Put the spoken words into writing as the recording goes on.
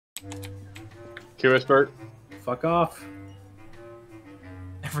Curious Bert. Fuck off.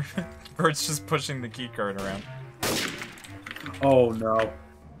 Bert's just pushing the key card around. Oh no. I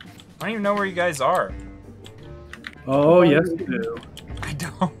don't even know where you guys are. Oh yes you do. I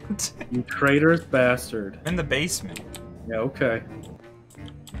don't. You traitorous bastard. I'm in the basement. Yeah, okay.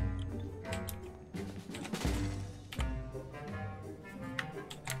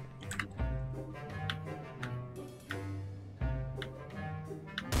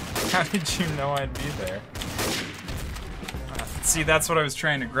 How did you know I'd be there? See, that's what I was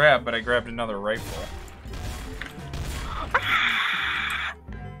trying to grab, but I grabbed another rifle.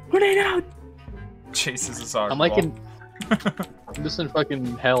 Grenade out! Chases us all. I'm like in... I'm just in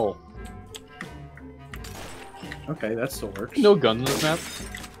fucking hell. Okay, that still works. No guns in this map.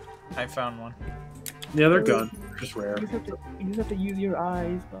 I found one. Yeah, they're guns. They're just rare. You just have to use your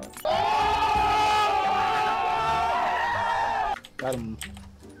eyes, but... Got him.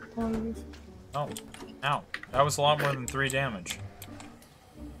 Oh. Ow. That was a lot more than 3 damage.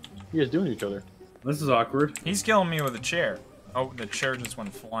 You guys doing each other. This is awkward. He's killing me with a chair. Oh, the chair just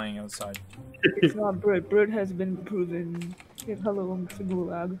went flying outside. It's not Bert. Bert has been proven a hello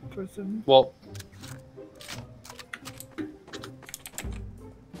gulag person. Well,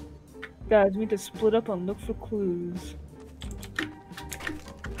 Guys, we need to split up and look for clues.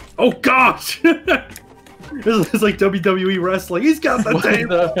 Oh gosh! It's like WWE wrestling. He's got the what tape.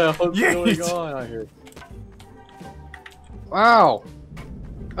 the hell is Yes. going on out here? Wow!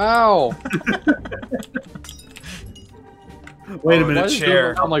 Ow! Wait a Oh, minute. the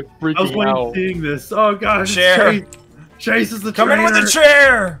chair. I'm like I was freaking out. waiting seeing this. Oh gosh. Chair. Chase is the Come in with the traitor.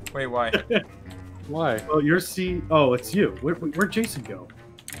 chair! Wait, why? Why? Oh, you're C. Oh, it's you. Where'd Jason go?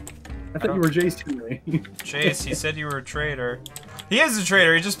 I thought you were Jason. Ray. Chase, he said you were a traitor. He is a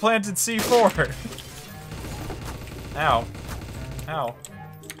traitor, he just planted C4. Ow. Ow.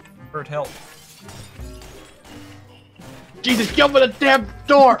 Bert, help. Jesus, get over the damn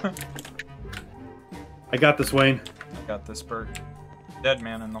door! I got this, Wayne. I got this, Bert. Dead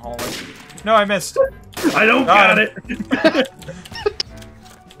man in the hallway. No, I missed. I don't Got got it.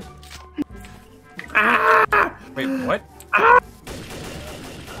 Ah! Wait, what?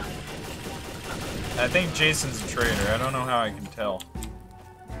 I think Jason's a traitor. I don't know how I can tell.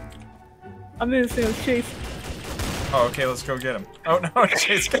 I'm gonna say with Chase. Oh, okay, let's go get him. Oh no,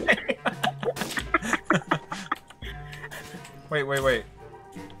 Chase. Wait.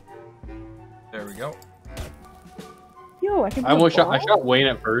 There we go. Yo, I can. I shot Wayne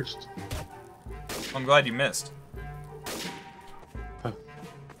at first. I'm glad you missed.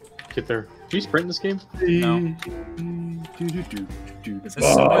 Get there. Do you sprint in this game? No. This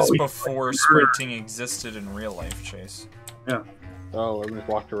was before sprinting existed in real life, Chase. Yeah. Oh, everyone just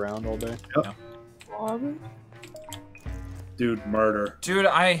walked around all day. Yep. Dude, murder. Dude,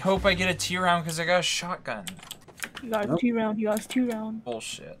 I hope I get a T round because I got a shotgun. You got a 2-round. You got a 2-round.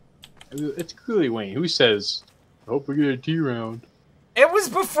 Bullshit. It's clearly Wayne. Who says, I hope we get a T round? It was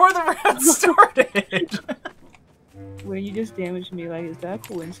before the round started! Wait, you just damaged me. Like, is that a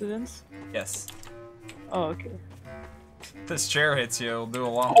coincidence? Yes. Oh, okay. If this chair hits you, it'll do a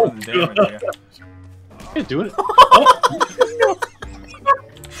lot more than damage you. Yeah, do it.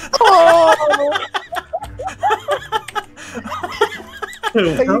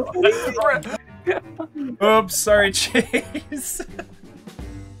 Oops, sorry, Chase.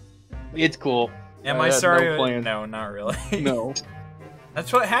 It's cool. Am I I had sorry? no plan. No, not really. No.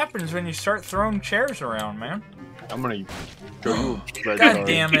 That's what happens when you start throwing chairs around, man. I'm gonna show you a red God card.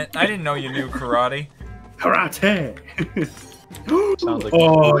 damn it. I didn't know you knew karate. Karate. Sounds like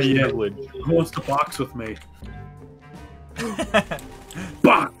Oh, a yeah. privilege. Who wants to box with me?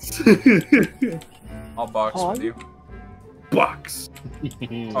 Box. I'll box with you. Box.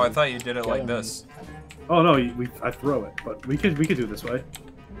 Oh, I thought you did it like this. Oh no, I throw it, but we could do this way.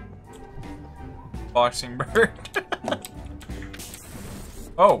 Boxing bird.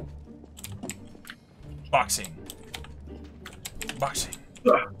 Oh. Boxing. Boxing.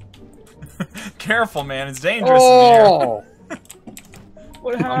 Careful, man. It's dangerous in Oh!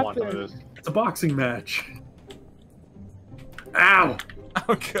 What I want none of happened? this. It's a boxing match. Ow! here.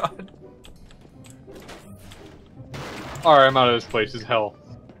 Oh, God. Alright, I'm out of this place. It's hell.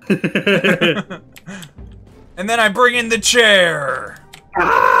 And then I bring in the chair.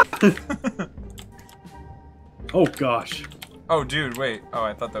 Oh gosh. Oh, dude, wait. Oh,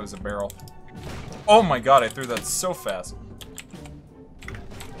 I thought that was a barrel. Oh my god, I threw that so fast.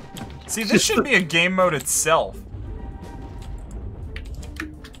 See, this should be a game mode itself.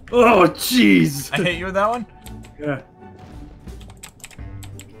 Oh jeez. I hit you with that one? Yeah.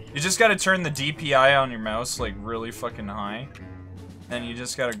 You just gotta turn the DPI on your mouse, like, really fucking high. Then you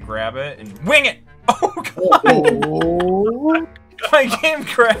just gotta grab it and wing it! Oh god! Oh. My game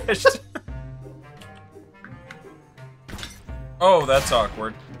crashed! Oh, that's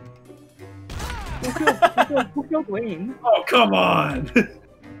awkward. Who killed Wayne? Oh, come on!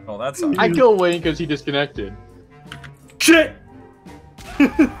 Oh, that's awkward. I killed Wayne because he disconnected. Shit!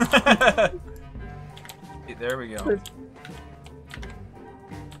 There we go.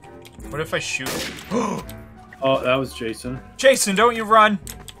 What if I shoot it? Oh, that was Jason. Jason, don't you run!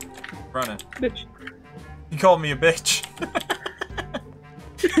 Running. Bitch. You called me a bitch.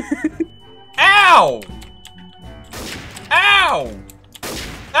 Ow! Ow!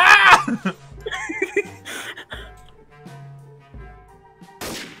 Ah!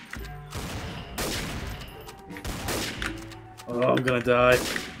 Oh, I'm gonna die.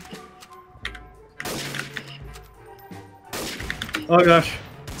 Oh gosh.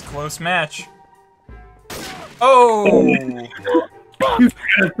 It's a close match. Oh! You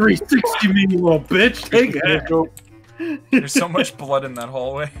got a 360 me, you little bitch. Take it. There's so much blood in that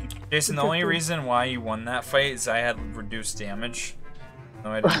hallway. Jason, the only reason why you won that fight is I had reduced damage.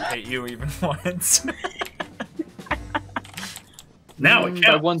 No, I didn't hit you even once. Now it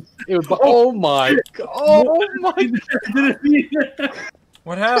counts. Oh my god! Oh my!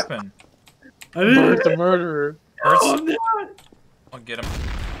 What happened? I didn't. Bert's a murderer. Bert's- Oh, I'm not. I'll get him.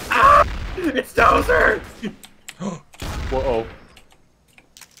 Ah! It's Dozer! Whoa!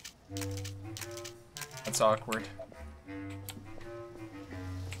 That's awkward.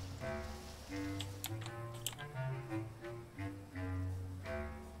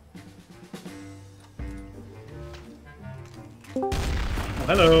 Oh,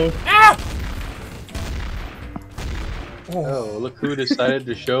 hello. Ah! Oh, look who decided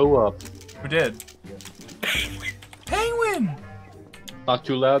to show up. Who did? Penguin! Not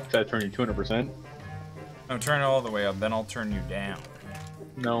too loud, because I turn you 200%. No, turn it all the way up, then I'll turn you down.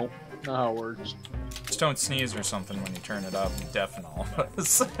 No, not how it works. Just don't sneeze or something when you turn it up, deafen all of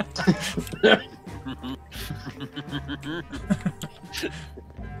us.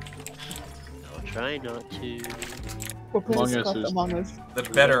 I'll try not to. What Among place is Us called is- Among Us? The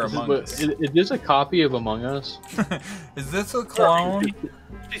better Is Among Us. this a copy of Among Us? Is this a clone?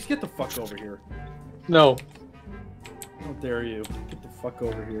 Please get the fuck over here. No. How dare you? Get the fuck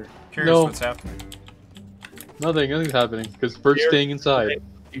over here. Curious No. what's happening. Nothing's happening, because Bert's staying inside.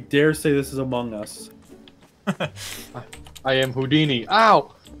 You dare say this is Among Us? I am Houdini.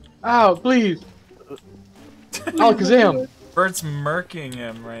 Ow! Ow, please! Alakazam! Bert's murking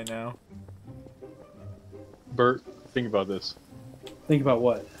him right now. Bert, think about this. Think about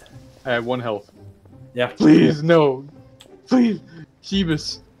what? I have 1 health. Yeah. Please, no! Please!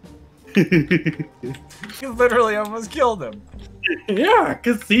 Sheebus! You literally almost killed him. Yeah,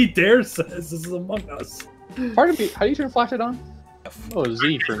 because he dare says this is Among Us. Pardon me, how do you turn flashlight on? Oh,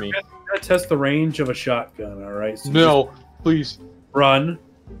 Z for me. Gotta test the range of a shotgun, alright? So No, please. just run.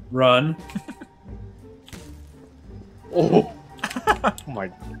 Run. Oh! Oh my...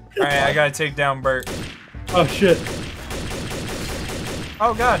 Alright, I gotta take down Bert. Oh shit.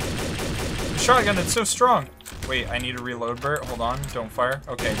 Oh god. The shotgun, it's so strong. Wait, I need to reload Bert. Hold on, don't fire.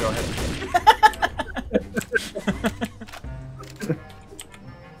 Okay, go ahead.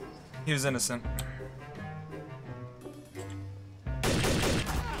 He was innocent.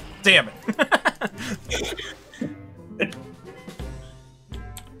 Damn it.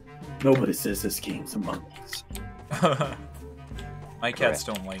 Nobody says this game's Among Us. My cats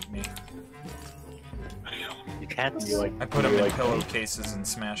don't like me. Your cats. You like, I put you them in like- pillowcases and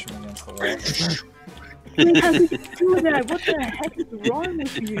smash them against the wall. Wait, how did you do that? What the heck is wrong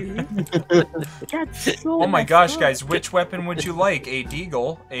with you? That's so Oh my messed gosh, up. guys, which weapon would you like? A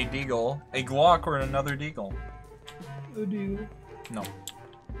deagle, a Glock, or another deagle? Oh, dude. No.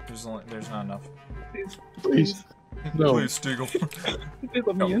 There's not enough. Please. Please. No. Please, deagle. Please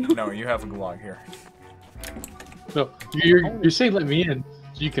let No, me in. no, you have a Glock here. No, you're saying let me in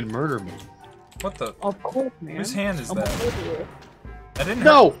so you can murder me. What the? Of course, man. Whose hand is I'm a that? murderer. I didn't.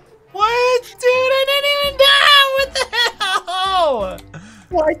 No! What, dude? I didn't even die. What the hell?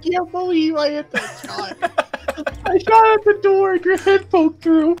 Oh, I can't believe I hit that shot. I shot at the door and your head poked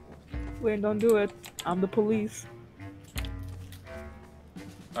through. Wait, don't do it. I'm the police.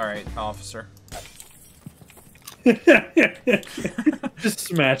 All right, officer. Just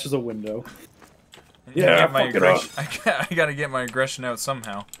smashes a window. I Yeah, get my fuck it up. aggression. I gotta get my aggression out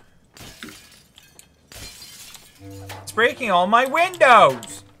somehow. It's breaking all my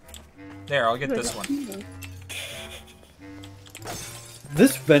windows. There, I'll get this one.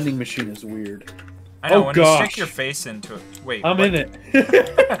 This vending machine is weird. I know. Oh, when gosh. you stick your face into it. Wait. I'm what? in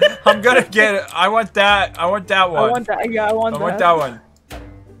it. I'm gonna get it. I want that. I want that one. I want that. Yeah, I want I that. want that one.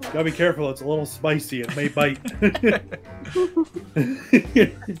 Gotta be careful, it's a little spicy. It may bite.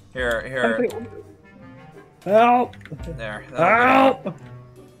 Here. Help! There. Help!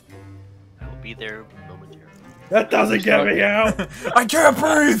 I'll be there momentarily. That doesn't get me out! I can't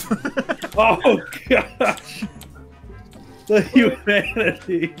breathe! Oh gosh! The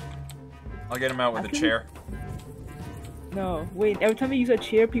humanity! I'll get him out with a chair. No, wait. Every time you use a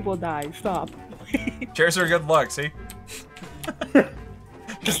chair, people die. Stop. Chairs are good luck, see?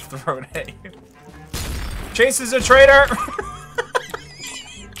 Just throw it at you. Chase is a traitor!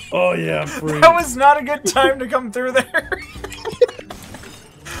 Oh yeah, I'm free. That was not a good time to come through there.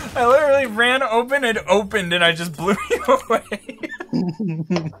 I literally ran open and opened and I just blew you away.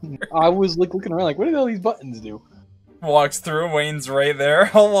 I was like looking around like, what do all these buttons do? Walks through, Wayne's right there.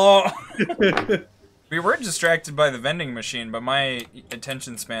 Hello. We were distracted by the vending machine, but my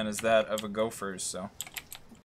attention span is that of a gopher's, so.